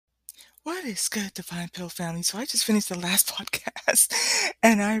What is good, Divine Pill family? So I just finished the last podcast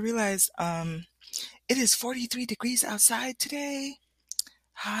and I realized it is 43 degrees outside today.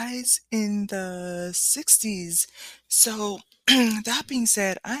 Highs in the 60s. So that being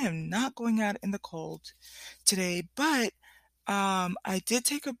said, I am not going out in the cold today, but I did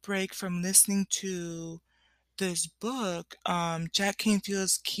take a break from listening to this book, Jack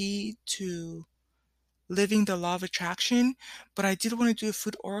Canfield's Key to Living the Law of Attraction, but I did want to do a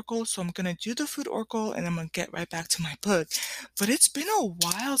food oracle, so I'm going to do the food oracle and I'm going to get right back to my book. But it's been a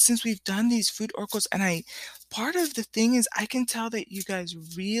while since we've done these food oracles, and part of the thing is I can tell that you guys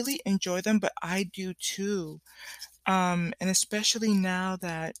really enjoy them, but I do too. And especially now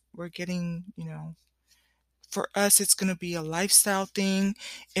that we're getting, for us, it's going to be a lifestyle thing.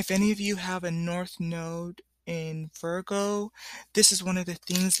 If any of you have a North Node in Virgo, this is one of the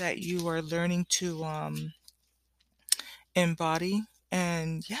things that you are learning to, embody.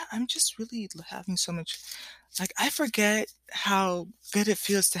 And yeah, I'm just really having so much, like, I forget how good it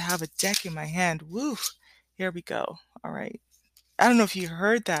feels to have a deck in my hand. Woo! Here we go. All right. I don't know if you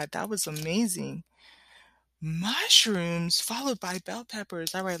heard that. That was amazing. Mushrooms followed by bell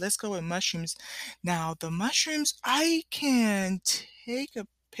peppers. All right, let's go with mushrooms. Now, the mushrooms, I can take a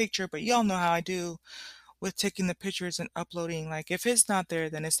picture, but y'all know how I do with taking the pictures and uploading. Like, if it's not there,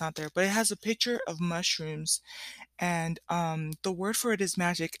 then it's not there. But it has a picture of mushrooms, and the word for it is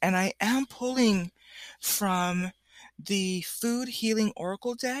magic. And I am pulling from the Food Healing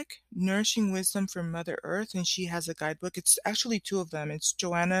Oracle deck, Nourishing Wisdom from Mother Earth, and she has a guidebook. It's actually two of them. It's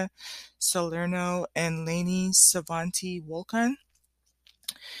Joanna Salerno and Lainey Savanti Wolkan.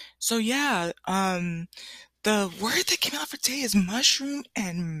 So yeah, the word that came out for today is mushroom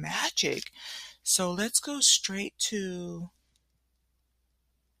and magic. So let's go straight to,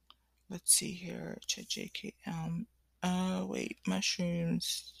 let's see here, JKM. Wait,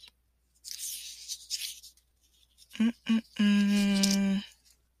 mushrooms.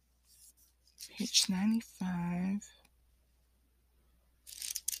 Page 95.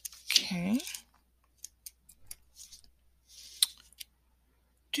 Okay.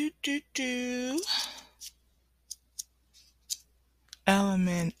 Do.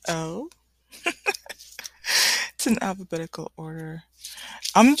 Element O. It's in alphabetical order.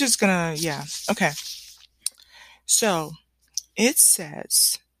 I'm just gonna, yeah. Okay. So it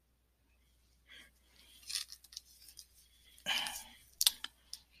says,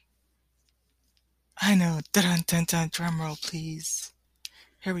 I know, dun dun dun, drum roll, please.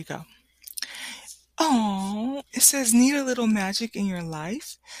 Here we go. Oh, it says, need a little magic in your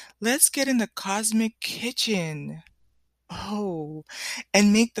life? Let's get in the cosmic kitchen. Oh,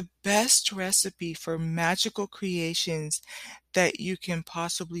 and make the best recipe for magical creations that you can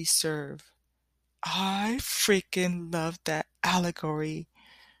possibly serve. I freaking love that allegory.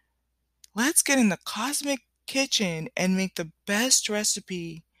 Let's get in the cosmic kitchen and make the best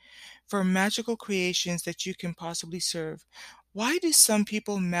recipe for magical creations that you can possibly serve. Why do some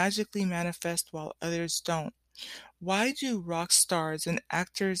people magically manifest while others don't? Why do rock stars and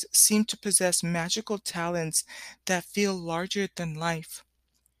actors seem to possess magical talents that feel larger than life?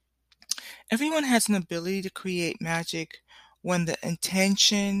 Everyone has an ability to create magic when the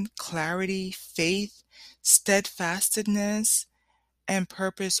intention, clarity, faith, steadfastness, and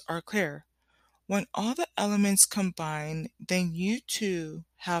purpose are clear. When all the elements combine, then you too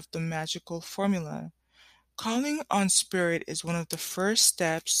have the magical formula. Calling on spirit is one of the first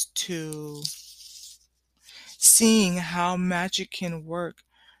steps to seeing how magic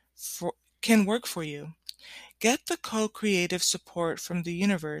for can work for you. Get the co-creative support from the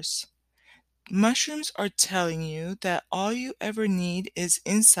universe. Mushrooms are telling you that all you ever need is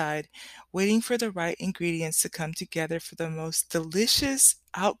inside, waiting for the right ingredients to come together for the most delicious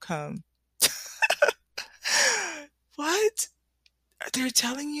outcome. What? They're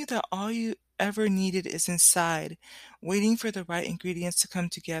telling you that all you ever needed is inside, waiting for the right ingredients to come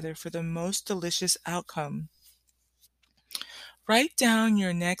together for the most delicious outcome. Write down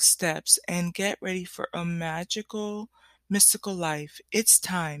your next steps and get ready for a magical, mystical life. It's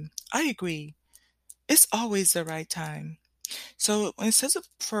time. I agree. It's always the right time. So when it says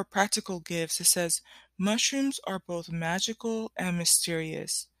for practical gifts, it says mushrooms are both magical and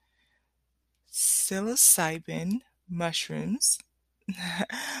mysterious. Psilocybin mushrooms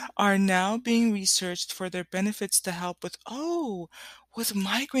are now being researched for their benefits to help with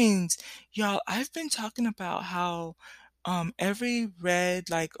migraines. Y'all, I've been talking about how every red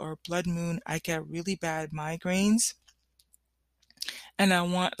like or blood moon I get really bad migraines, and I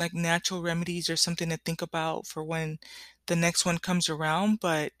want like natural remedies or something to think about for when the next one comes around,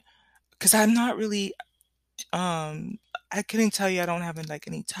 but because I'm not really um I couldn't tell you I don't have like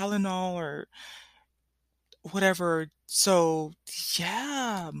any Tylenol or whatever. So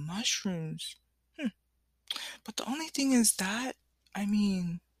yeah, mushrooms. Hmm. But the only thing is that, I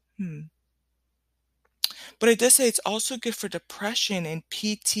mean, hmm. But it does say it's also good for depression and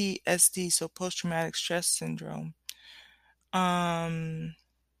PTSD, so post-traumatic stress syndrome. Um,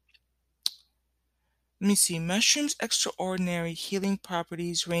 Let me see. Mushrooms' extraordinary healing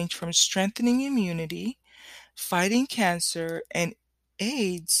properties range from strengthening immunity, fighting cancer, and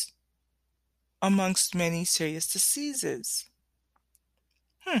AIDS, amongst many serious diseases.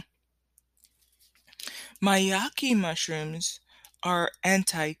 Hmm. Mayaki mushrooms are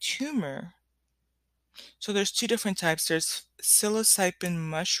anti-tumor. So there's two different types. There's psilocybin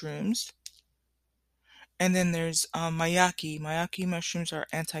mushrooms, and then there's mayaki. Mayaki mushrooms are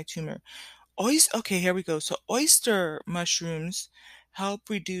anti-tumor. Okay, here we go. So oyster mushrooms help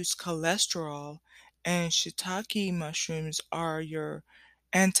reduce cholesterol, and shiitake mushrooms are your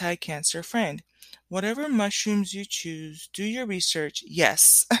anti-cancer friend. Whatever mushrooms you choose, do your research.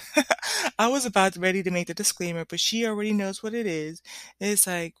 Yes. I was about ready to make the disclaimer, but she already knows what it is. It's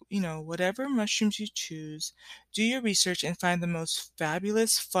like, whatever mushrooms you choose, do your research and find the most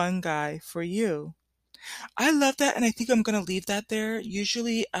fabulous fungi for you. I love that, and I think I'm gonna leave that there.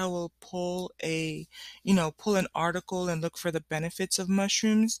 Usually, I will pull an article and look for the benefits of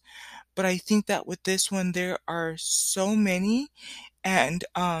mushrooms, but I think that with this one, there are so many, and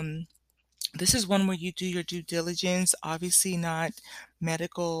this is one where you do your due diligence. Obviously, not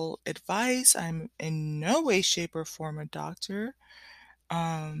medical advice. I'm in no way, shape, or form a doctor.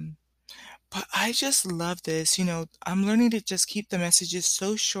 Um, but I just love this. I'm learning to just keep the messages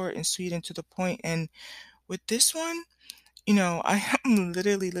so short and sweet and to the point, and with this one. I am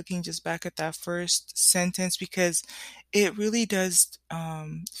literally looking just back at that first sentence because it really does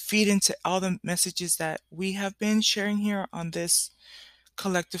feed into all the messages that we have been sharing here on this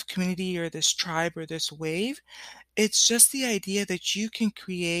collective community or this tribe or this wave. It's just the idea that you can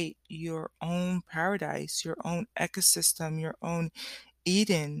create your own paradise, your own ecosystem, your own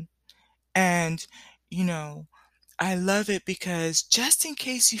Eden. And, you know, I love it because just in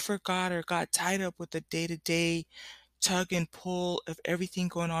case you forgot or got tied up with the day to day tug and pull of everything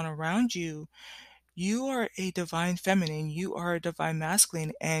going on around you, you are a divine feminine, you are a divine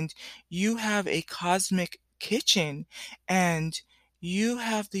masculine, and you have a cosmic kitchen, and you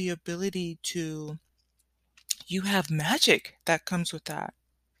have the ability you have magic that comes with that,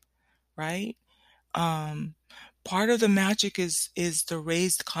 right? Um, Part of the magic is the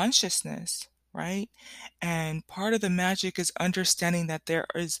raised consciousness, right? And part of the magic is understanding that there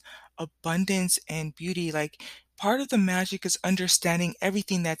is abundance and beauty. Like part of the magic is understanding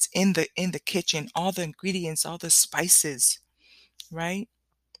everything that's in the kitchen, all the ingredients, all the spices, right?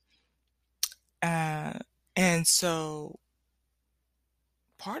 Uh, and so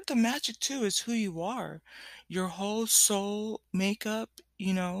part of the magic too is who you are, your whole soul makeup,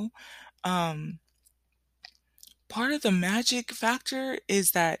 um part of the magic factor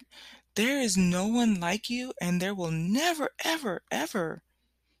is that there is no one like you, and there will never, ever, ever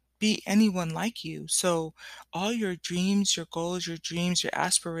be anyone like you. So, all your dreams, your goals, your dreams, your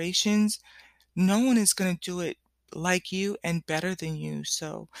aspirations, no one is going to do it like you and better than you.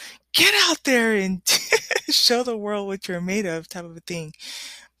 So, get out there and show the world what you're made of, type of a thing.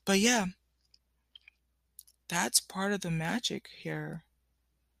 But yeah, that's part of the magic here.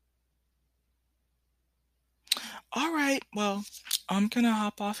 All right. Well, I'm going to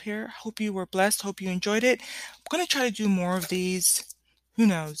hop off here. Hope you were blessed. Hope you enjoyed it. I'm going to try to do more of these. Who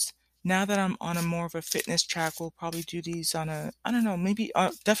knows? Now that I'm on a more of a fitness track, we'll probably do these on I don't know, maybe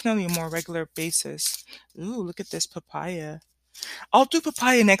definitely a more regular basis. Ooh, look at this papaya. I'll do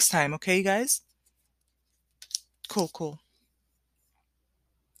papaya next time. Okay, you guys? Cool, cool.